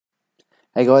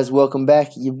Hey guys, welcome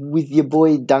back. You're with your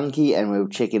boy Dunky, and we're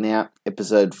checking out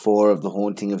episode 4 of The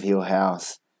Haunting of Hill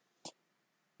House.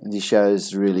 This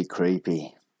show's really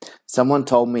creepy. Someone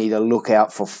told me to look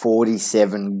out for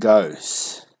 47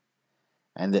 ghosts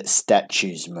and that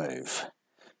statues move.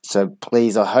 So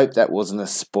please, I hope that wasn't a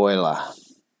spoiler.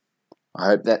 I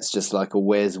hope that's just like a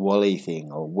Where's Wally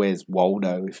thing, or Where's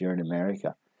Waldo if you're in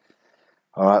America.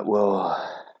 Alright,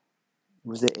 well,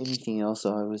 was there anything else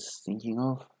I was thinking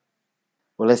of?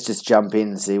 Well, let's just jump in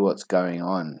and see what's going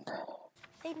on.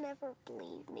 They never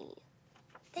believe me.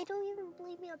 They don't even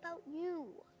believe me about you.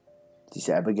 Is this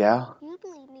Abigail? You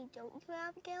believe me, don't you,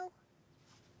 Abigail?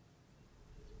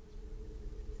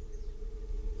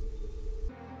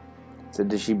 So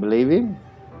does she believe him?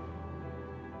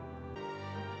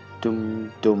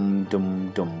 Dum dum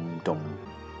dum dum dum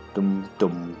dum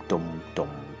dum dum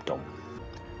dum dum.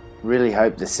 Really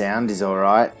hope the sound is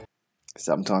alright.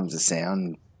 Sometimes the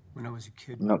sound, When I was a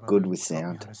kid, not good with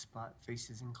sound. How to spot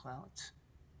faces in clouds.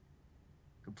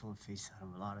 Could pull a face out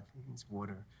of a lot of things: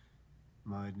 water,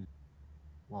 mud,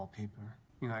 wallpaper.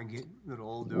 You know, I get a little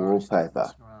older. Wallpaper.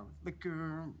 Messing around with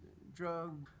liquor,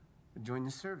 drug. I joined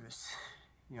the service.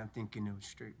 You know, thinking it would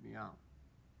straighten me out,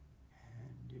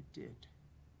 and it did.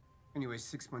 Anyway,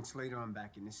 6 months later, I'm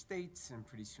back in the States, and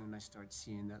pretty soon I start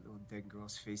seeing that little dead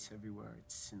girl's face everywhere.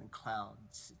 It's in the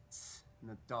clouds. It's in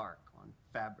the dark, on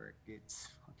fabric. It's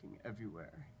fucking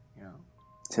everywhere, you know.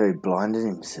 So he blinded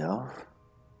himself?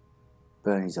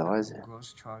 Burn his eyes out?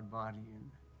 Gross charred body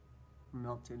and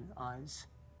melted eyes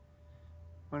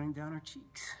running down her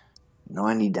cheeks.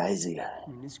 90 days ago. I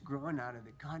mean, it's growing out of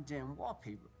the goddamn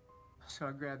wallpaper. So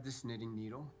I grabbed this knitting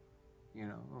needle, you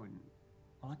know, and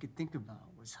all I could think about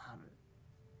was how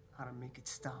to make it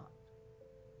stop.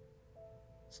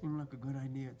 Seemed like a good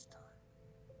idea at the time.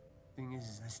 Thing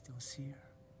is I still see her.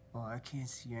 Well, I can't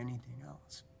see anything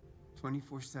else.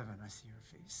 24/7, I see her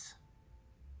face.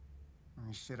 I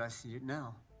mean, shit, I see it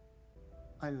now.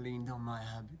 I leaned on my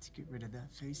habit to get rid of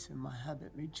that face, and my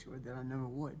habit made sure that I never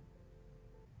would.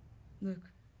 Luke,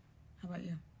 how about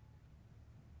you?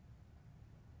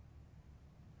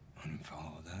 I didn't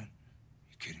follow that.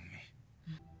 You kidding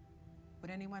me?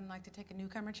 Would anyone like to take a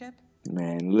newcomer chip?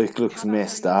 Man, Luke looks How about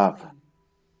messed 30 years up. later?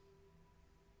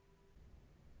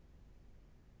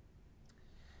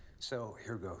 So,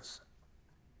 here goes.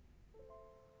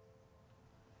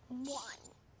 1,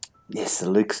 Yes, the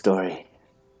Luke story.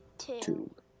 2,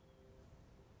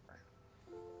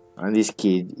 And this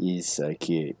kid is so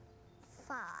cute.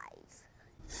 5,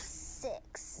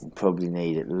 6, We'll probably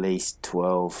need at least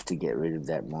 12 to get rid of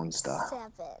that monster.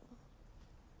 7.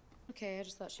 Okay, I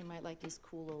just thought she might like these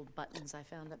cool old buttons I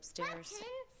found upstairs.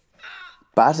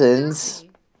 Buttons?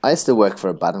 I used to work for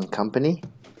a button company.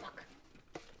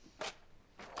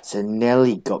 So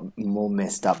Nellie got more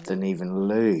messed up than even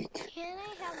Luke. Can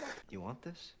I have the... You want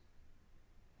this?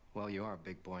 Well, you are a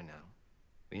big boy now.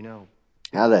 But you know...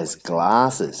 How are those there's a difference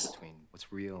glasses? between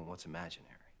what's real and what's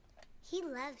imaginary. He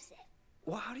loves it.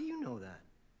 Well, how do you know that?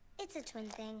 It's a twin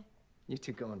thing. You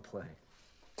two go and play.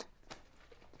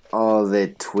 Oh, they're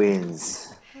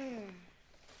twins.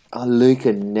 Oh, Luke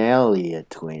and Nellie are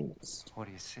twins. What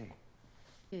do you see?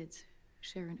 Kids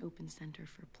share an open center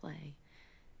for play.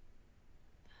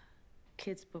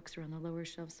 Kids' books are on the lower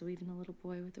shelf, so even a little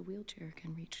boy with a wheelchair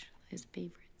can reach his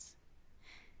favorites.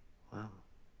 Wow.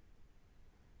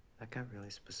 That got really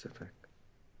specific.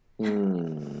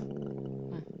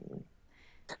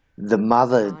 The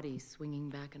mother Body swinging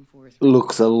back and forth.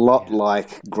 looks a lot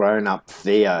like grown-up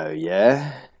Theo,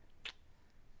 yeah?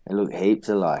 They look heaps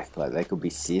alike, like they could be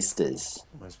sisters.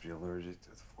 Must be allergic to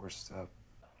the fourth step.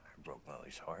 I broke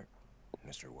Molly's heart.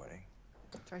 Missed her wedding.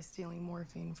 Try stealing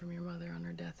morphine from your mother on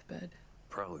her deathbed.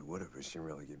 Probably would have, but she didn't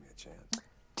really give me a chance.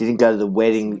 Didn't go to the Someone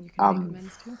wedding, you can make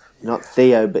amends to? not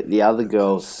Theo, but the other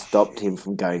girls stopped him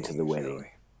from going to the wedding.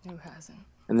 Who hasn't?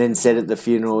 And then said at the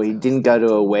funeral he didn't go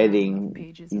to a wedding.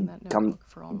 Pages He in that come, notebook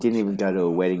for all didn't even my go to a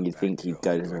shit. wedding. You'd think he'd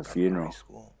go to the funeral. High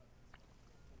school.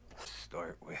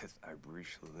 Start with, I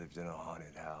briefly lived in a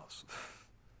haunted house.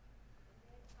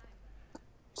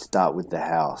 Start with the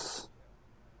house.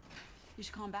 You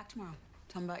should call him back tomorrow.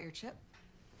 Tell him about your chip.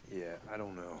 Yeah, I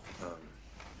don't know.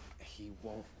 He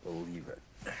won't believe it.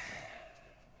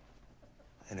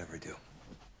 They never do.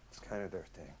 It's kind of their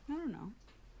thing. I don't know.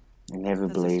 I never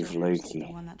The believed sister of yours, The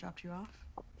Lukey. one that dropped you off.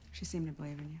 She seemed to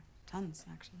believe in you. Tons,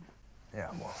 actually.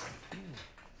 Yeah, well,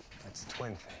 that's a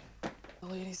twin thing. The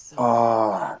lady's so...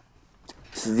 Oh,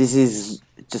 so this is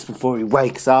just before he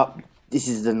wakes up. This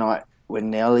is the night when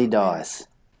Nellie dies.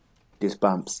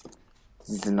 Goosebumps. This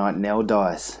is the night Nell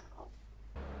dies.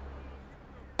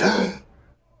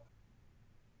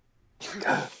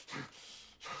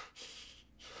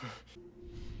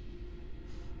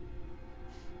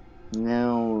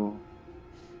 No.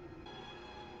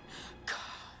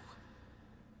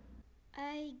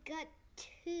 I got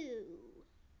 2.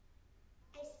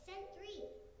 I sent 3.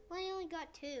 Well, I only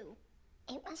got 2.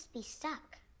 It must be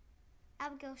stuck.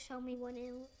 Abigail, show me one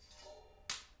in.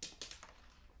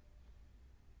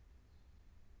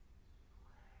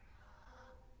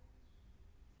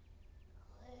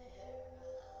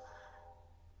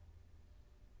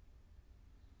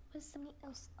 Was something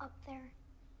else up there?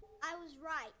 I was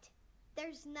right.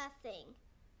 There's nothing.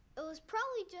 It was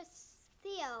probably just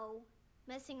Theo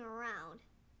messing around.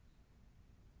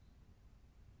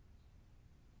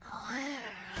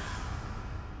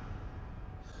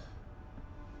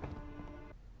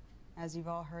 As you've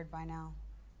all heard by now,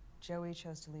 Joey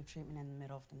chose to leave treatment in the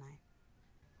middle of the night.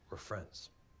 We're friends.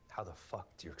 How the fuck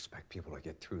do you expect people to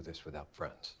get through this without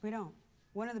friends? We don't.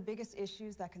 One of the biggest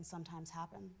issues that can sometimes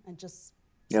happen, and just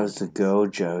That was the sometimes, girl,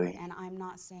 Joey. and I'm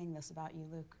not saying this about you,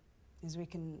 Luke, is we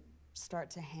can start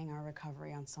to hang our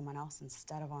recovery on someone else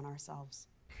instead of on ourselves.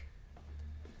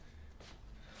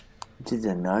 What did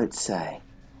the note say?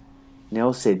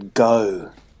 Nell said,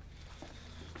 go.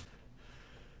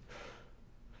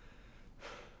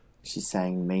 She's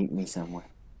saying, meet me somewhere.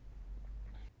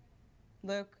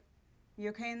 Luke, you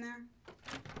okay in there?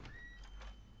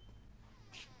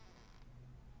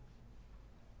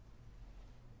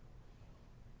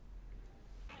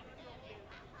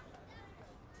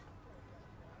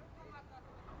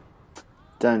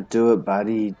 Don't do it,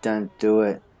 buddy. Don't do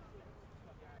it.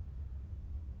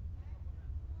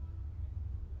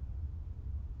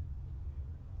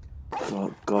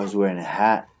 Oh, guy's wearing a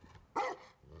hat.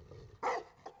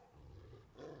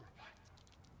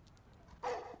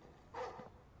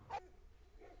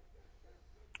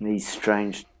 These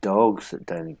strange dogs that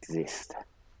don't exist.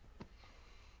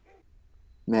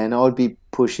 Man, I'd be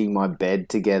pushing my bed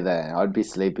together. I'd be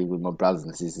sleeping with my brothers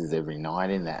and sisters every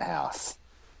night in that house.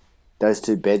 Those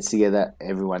 2 beds together,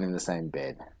 everyone in the same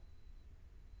bed.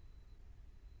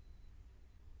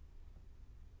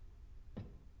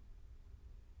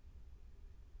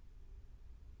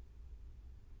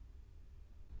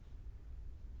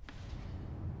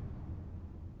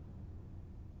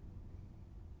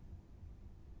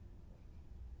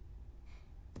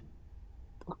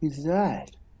 What is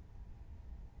that?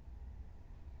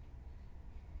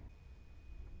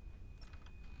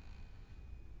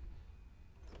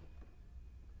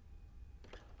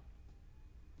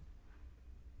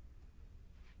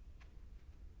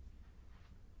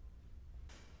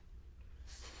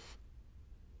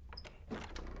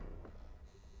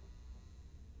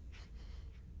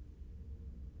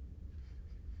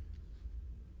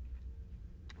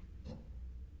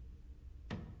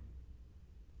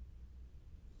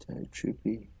 So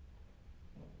trippy.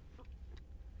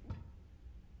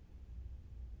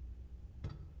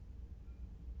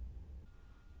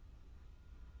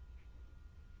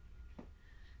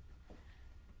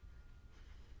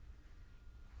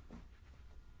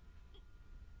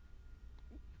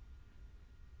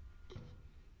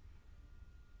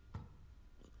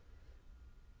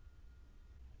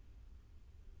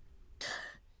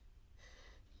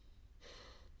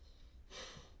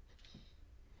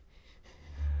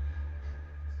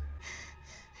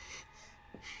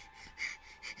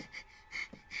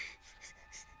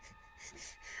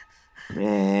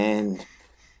 Man.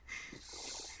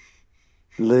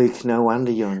 Luke, no wonder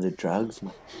you're on the drugs,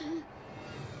 man.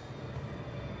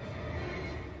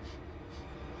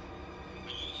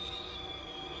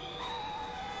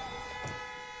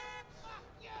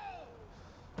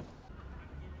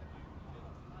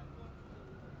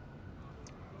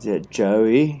 Is that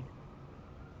Joey?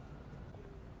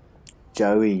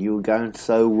 Joey, you were going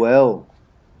so well.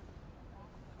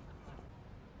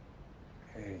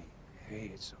 Hey,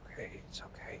 it's okay. It's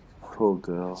okay. Come on. Poor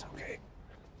girl. It's okay.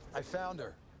 I found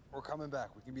her. We're coming back.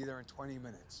 We can be there in 20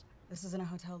 minutes. This isn't a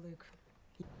hotel, Luke.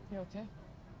 You okay?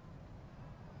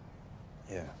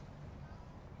 Yeah.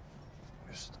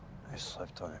 I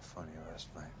slept on it funny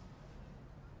last night.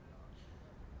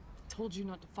 Told you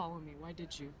not to follow me. Why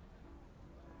did you?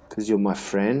 Because you're my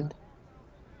friend?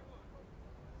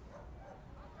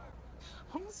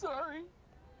 I'm sorry.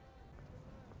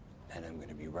 And I'm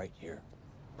gonna be right here,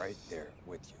 right there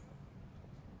with you.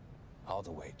 All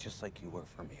the way, just like you were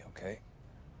for me, okay?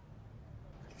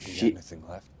 You got nothing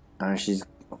left?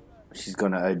 She's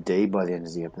gonna OD by the end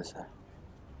of the episode.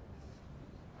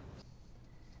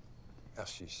 No,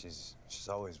 she's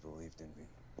always believed in me.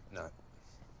 Not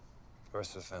the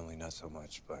rest of the family, not so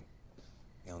much, but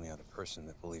the only other person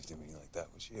that believed in me like that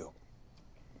was you.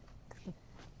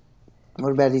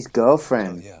 What about his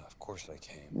girlfriend? Oh yeah, of course I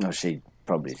came. No, she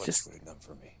probably That's what just... you would have done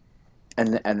for me.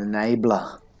 an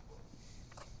enabler.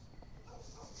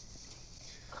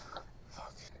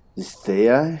 Is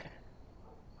Theo?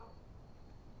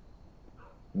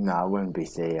 No, it wouldn't be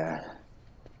Theo.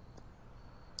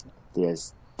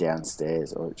 Theo's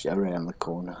downstairs or around the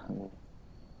corner.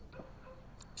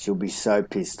 She'll be so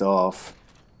pissed off.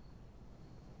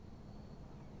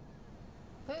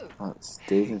 Who? Oh, it's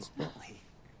Steven's. Hey,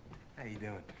 how you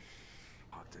doing?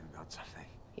 Talked to him about something.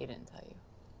 He didn't tell you.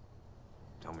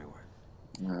 Tell me what.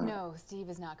 No, Steve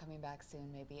is not coming back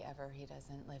soon. Maybe ever. He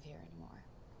doesn't live here anymore.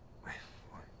 Wait,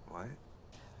 what?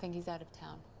 I think he's out of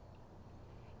town.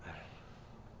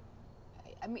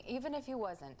 I mean, even if he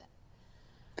wasn't,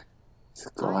 There's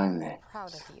a guy in I'm there.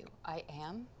 proud of you. I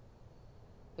am.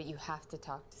 But you have to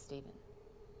talk to Steven.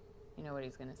 You know what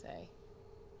he's gonna say.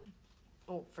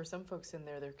 Oh, for some folks in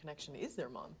there, their connection is their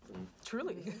mom.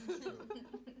 Truly.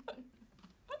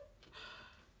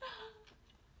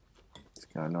 What's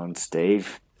going on,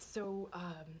 Steve? So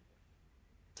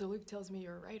Luke tells me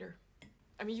you're a writer.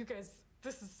 I mean, you guys,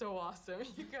 this is so awesome.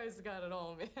 You guys got it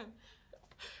all, man.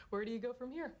 Where do you go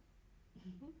from here?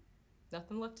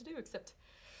 Nothing left to do except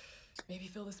maybe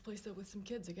fill this place up with some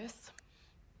kids, I guess.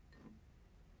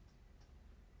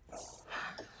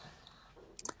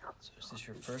 So is this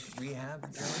your first rehab,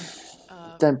 Joey?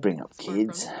 Don't bring up It's far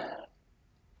kids. from it.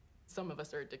 Some of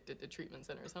us are addicted to treatment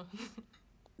centers, huh?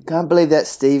 Can't believe that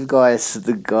Steve guy is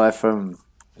the guy from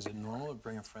Is it normal to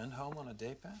bring a friend home on a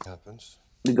date back? Happens.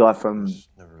 the guy from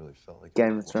Never really felt like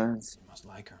Game of Thrones. You must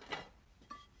like her.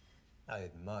 I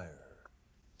admire her.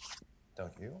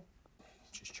 Don't you?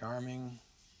 She's charming.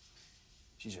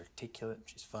 She's articulate.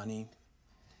 She's funny.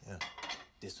 Yeah.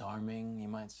 Disarming, you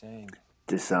might say.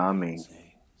 Disarming.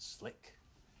 Say slick.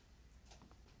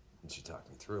 And she talked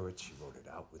me through it. She wrote it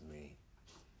out with me.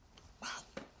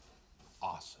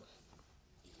 Awesome.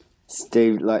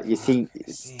 Steve, like, you think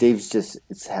Steve's just,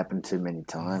 it's happened too many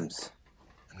times.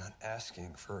 I'm not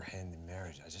asking for her hand in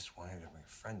marriage. I just wanted to bring a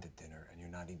friend to dinner, and you're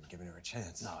not even giving her a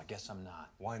chance. No, I guess I'm not.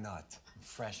 Why not? I'm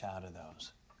fresh out of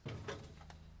those.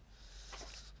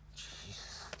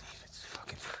 Jesus, Steve, it's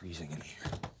fucking freezing in here.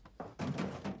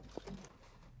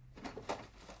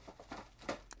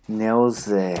 Nell's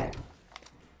there.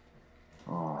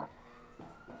 Oh.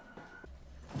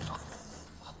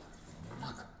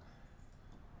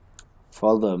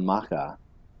 Father Mucker.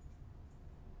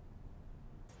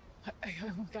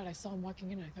 Oh God, I saw him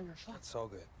walking in and I thought we were fucked. It's all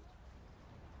good.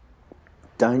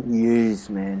 Don't use,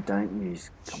 man. Don't use.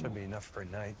 Should be enough for a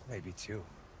night, maybe two.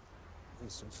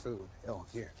 Need some food. Oh,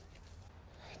 here.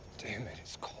 Damn it,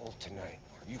 it's cold tonight.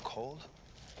 Are you cold?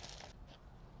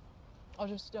 I'll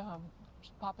just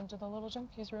pop into the little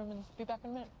Junky's room and be back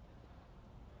in a minute.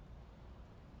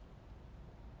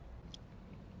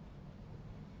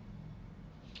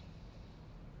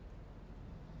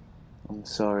 I'm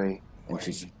sorry. And What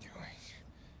are you doing?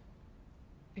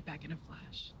 Be back in a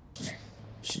flash.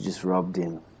 she just robbed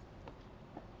him.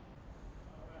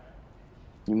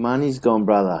 Your money's gone,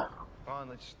 brother. Come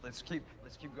on, let's keep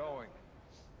going.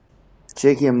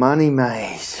 Check your money,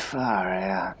 mate. Far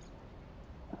out.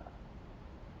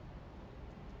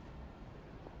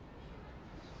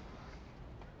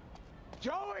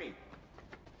 Joey!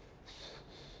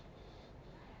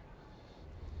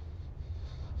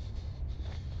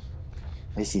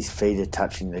 At least his feet are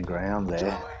touching the ground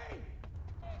there.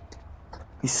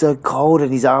 He's so cold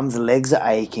and his arms and legs are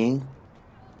aching.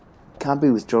 Can't be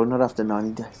withdrawn, not after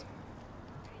 90 days.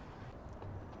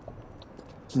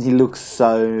 He looks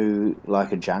so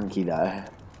like a junkie though.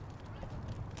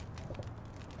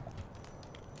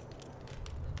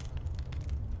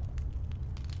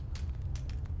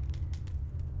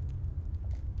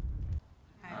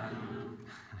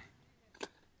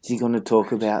 Is he going to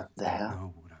talk about the I house?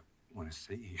 know what I want to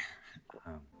say here.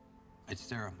 I'd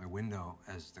stare out my window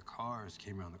as the cars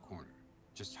came around the corner,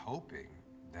 just hoping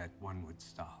that one would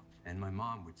stop and my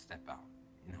mom would step out,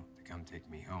 you know, to come take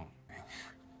me home.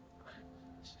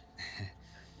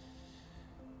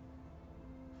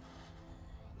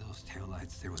 Those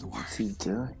taillights, they were the What's worst. he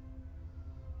doing?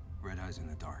 Red eyes in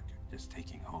the dark, just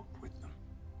taking hope with them.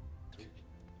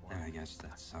 And I guess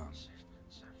that's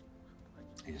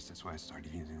why I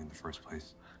started using it in the first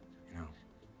place. You know,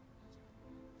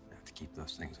 I have to keep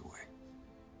those things away.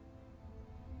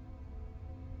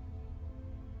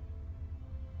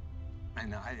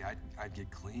 And I'd get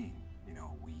clean, you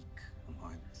know, a week, a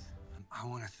month. I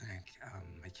want to thank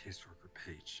my caseworker,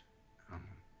 Paige,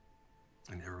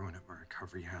 and everyone at my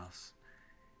recovery house,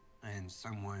 and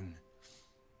someone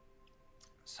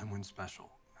special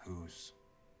who's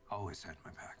always had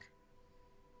my back.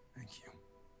 Thank you.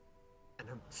 And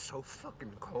I'm so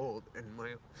fucking cold, and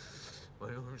My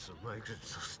arms and legs are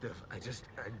so stiff.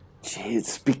 Gee,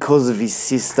 it's because of his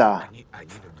sister. I need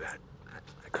a vet.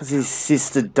 Because his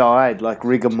sister died, like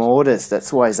rigor mortis.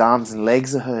 That's why his arms and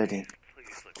legs are hurting.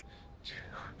 2,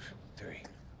 3,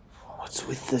 4. What's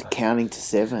with the counting to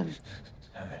 7?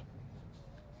 7.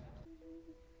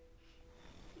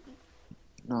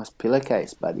 Nice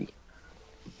pillowcase, buddy.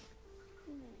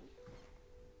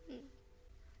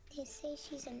 They say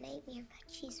she's a nightmare,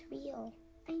 but she's real.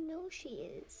 I know she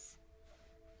is.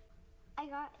 I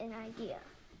got an idea.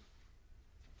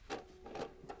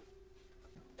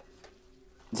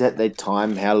 Is that they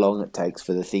time how long it takes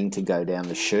for the thing to go down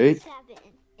the chute? 7,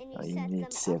 and you Oh, you set need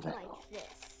them 7. up like this.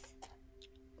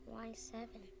 Why 7?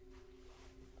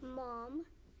 Mom,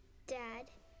 Dad,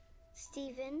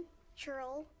 Stephen,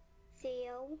 Cheryl,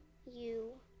 Theo,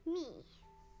 you, me.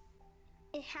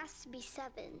 It has to be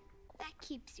 7. That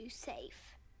keeps you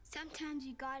safe. Sometimes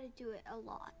you gotta do it a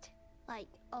lot. Like,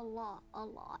 a lot.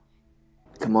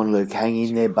 Come on, Luke. Hang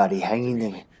in there, buddy. Hang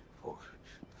in there. 4,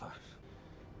 5.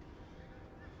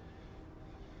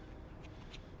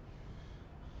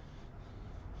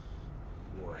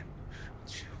 1,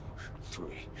 2,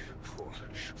 3, 4,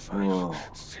 5, Whoa.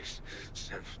 6,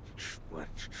 7. 1,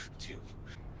 2.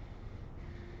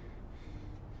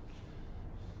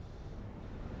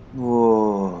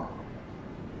 Whoa.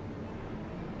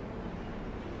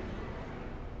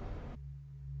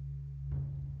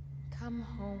 Come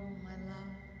home, my love.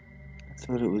 I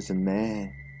thought it was a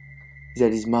man. Is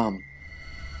that his mum?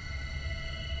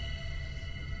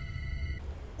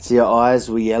 See, her eyes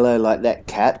were yellow like that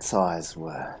cat's eyes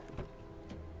were.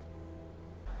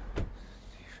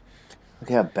 Look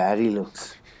how bad he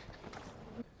looks.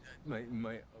 My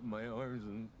arms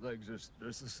and legs are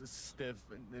so stiff,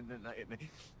 and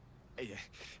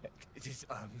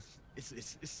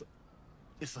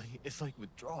it's like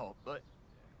withdrawal, but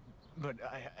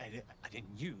I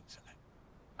didn't use.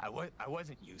 I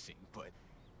wasn't using, but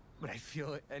I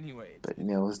feel it anyway. But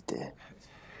Nell's dead.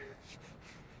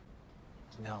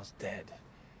 Nell's dead.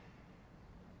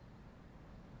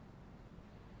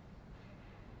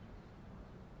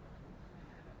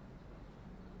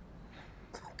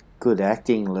 Good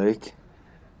acting, Luke.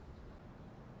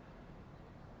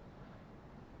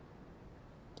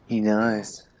 He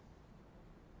knows.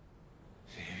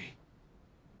 Phoebe,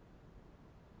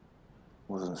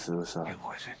 Wasn't suicide. it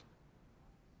wasn't.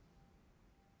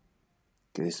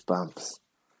 Goosebumps.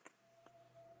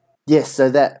 Yes, so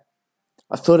that...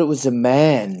 I thought it was a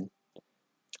man.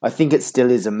 I think it still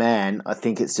is a man. I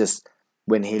think it's just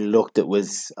when he looked it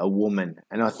was a woman.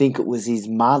 And I think it was his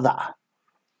mother.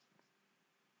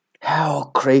 How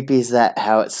creepy is that?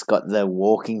 How it's got the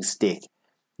walking stick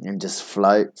and just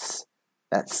floats.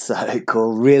 That's so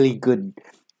cool. Really good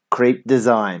creep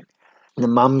design. The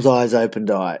mum's eyes opened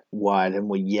wide and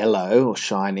were yellow or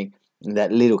shining. And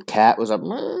that little cat was like...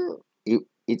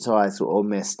 Its eyes were all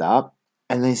messed up.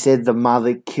 And they said the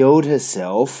mother killed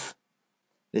herself.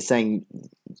 They're saying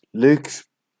Luke's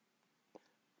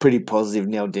pretty positive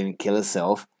Nell didn't kill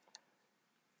herself.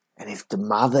 And if the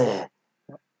mother...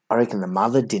 I reckon the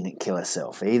mother didn't kill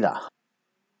herself either.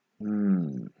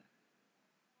 The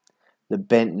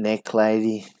bent neck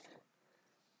lady.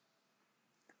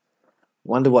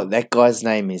 Wonder what that guy's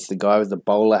name is. The guy with the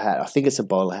bowler hat. I think it's a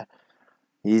bowler hat.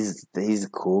 He's a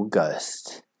cool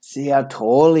ghost. See how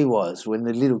tall he was when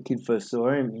the little kid first saw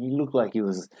him. He looked like he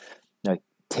was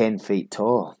 10 feet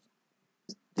tall.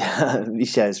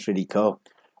 This show's pretty cool.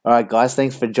 Alright guys,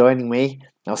 thanks for joining me.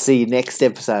 I'll see you next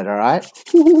episode, alright?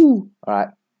 Alright,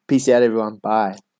 peace out everyone. Bye.